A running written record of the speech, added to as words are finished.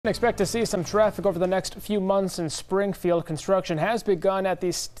Expect to see some traffic over the next few months in Springfield. Construction has begun at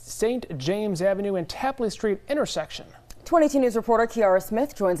the St. James Avenue and Tapley Street intersection. 22 News reporter Kiara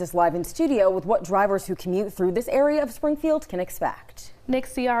Smith joins us live in studio with what drivers who commute through this area of Springfield can expect. Nick,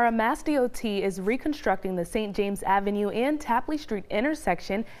 Ciara, Mass DOT is reconstructing the St. James Avenue and Tapley Street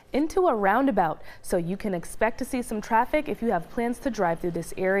intersection into a roundabout, so you can expect to see some traffic if you have plans to drive through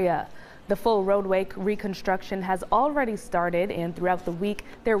this area. The full roadway reconstruction has already started, and throughout the week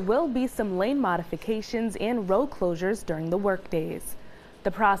there will be some lane modifications and road closures during the work days.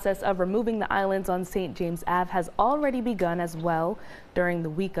 The process of removing the islands on St. James Ave has already begun as well. During the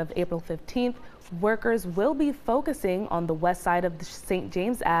week of April 15th, workers will be focusing on the west side of the St.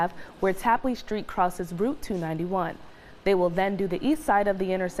 James Ave where Tapley Street crosses Route 291. They will then do the east side of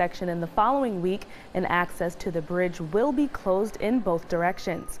the intersection in the following week, and access to the bridge will be closed in both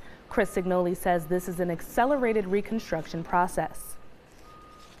directions. Chris Signoli says this is an accelerated reconstruction process.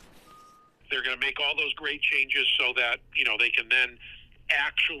 They're going to make all those great changes so that, they can then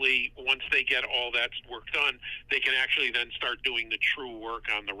actually, once they get all that work done, they can actually then start doing the true work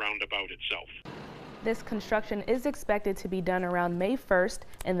on the roundabout itself. This construction is expected to be done around May 1st,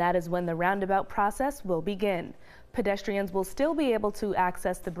 and that is when the roundabout process will begin. Pedestrians will still be able to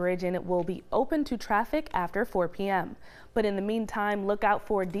access the bridge, and it will be open to traffic after 4 p.m. But in the meantime, look out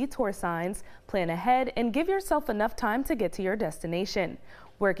for detour signs, plan ahead, and give yourself enough time to get to your destination.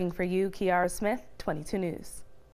 Working for you, Kiara Smith, 22 News.